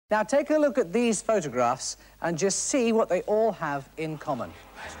Now, take a look at these photographs and just see what they all have in common.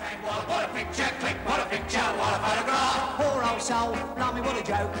 What a picture, click, what a picture, what a photograph. Poor old soul, blimey, what a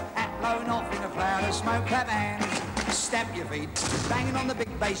joke. Hat blown off in a cloud of smoke. Clap hands, stamp your feet, banging on the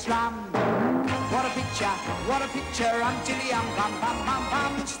big bass drum. What a picture,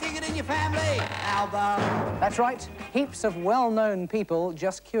 pum, stick it in your family album. That's right, heaps of well-known people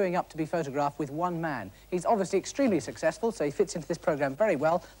just queuing up to be photographed with one man. He's obviously extremely successful, so he fits into this programme very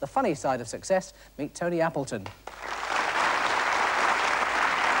well. The funny side of success, meet Tony Appleton.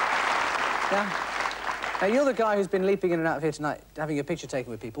 Now, you're the guy who's been leaping in and out of here tonight, having a picture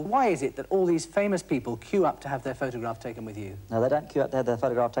taken with people. Why is it that all these famous people queue up to have their photograph taken with you? No, they don't queue up to have their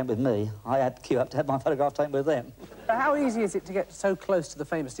photograph taken with me. I had to queue up to have my photograph taken with them. How easy is it to get so close to the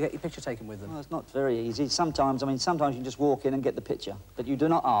famous to get your picture taken with them? Well, it's not very easy. Sometimes, sometimes you can just walk in and get the picture. But you do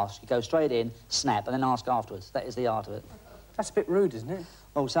not ask. You go straight in, snap, and then ask afterwards. That is the art of it. That's a bit rude, isn't it?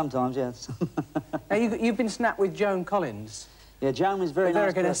 Oh, sometimes, yes. Now, you've been snapped with Joan Collins. Yeah, Joan was very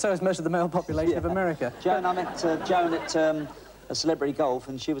nice. And so is most of the male population of America. Joan, I met Joan at a Celebrity Golf,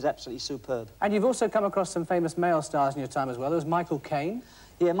 and she was absolutely superb. And you've also come across some famous male stars in your time as well. There was Michael Caine.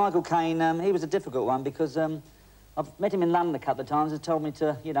 Yeah, Michael Caine, he was a difficult one because I've met him in London a couple of times and told me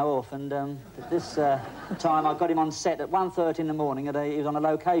to, you know, off. And this time I got him on set at 1:30 in the morning. He was on a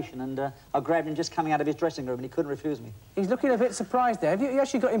location, and I grabbed him just coming out of his dressing room, and he couldn't refuse me. He's looking a bit surprised there. Have you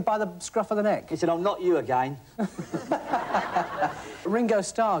actually got him by the scruff of the neck? He said, "Oh, not you again." Ringo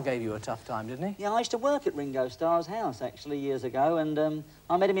Starr gave you a tough time, didn't he? Yeah, I used to work at Ringo Starr's house, actually, years ago, and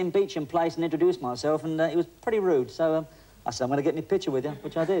I met him in Beecham Place and introduced myself, and he was pretty rude, so I said, "I'm going to get in a picture with you,"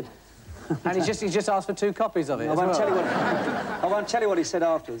 which I did. And he's just asked for 2 copies of it I won't tell you what he said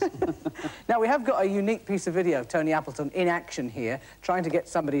afterwards. Now, we have got a unique piece of video of Tony Appleton in action here, trying to get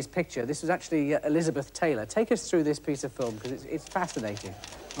somebody's picture. This was actually Elizabeth Taylor. Take us through this piece of film, because it's fascinating.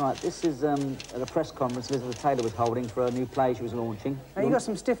 Right, this is at a press conference Elizabeth Taylor was holding for a new play she was launching. Now, you've got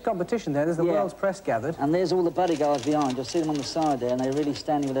some stiff competition there. There's the world's press gathered. And there's all the bodyguards behind. You'll see them on the side there, and they're really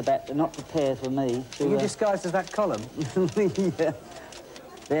standing with their back. They're not prepared for me. Are you disguised as that column? Yeah.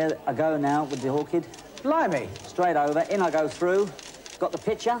 There I go now with the orchid. Blimey. Straight over. In I go through. Got the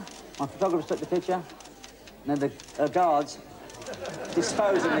picture. My photographer took the picture. And then the guards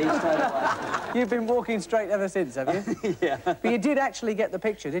dispose of me straight away. You've been walking straight ever since, have you? Yeah. But you did actually get the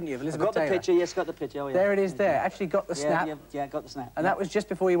picture, didn't you, of Elizabeth Taylor? Got the picture, yes, got the picture. Oh, yeah. There it is there. Actually got the snap. Yeah, got the snap. And that was just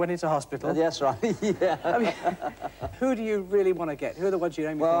before you went into hospital. That's right, yeah. I mean, who do you really want to get? Who are the ones you're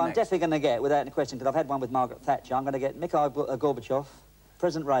aiming for next? Well, I'm definitely going to get, without any question, because I've had one with Margaret Thatcher. I'm going to get Mikhail Gorbachev,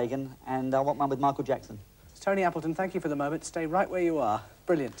 President Reagan, and I want one with Michael Jackson. Tony Appleton, thank you for the moment. Stay right where you are.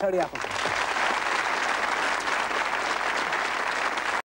 Brilliant. Tony Appleton.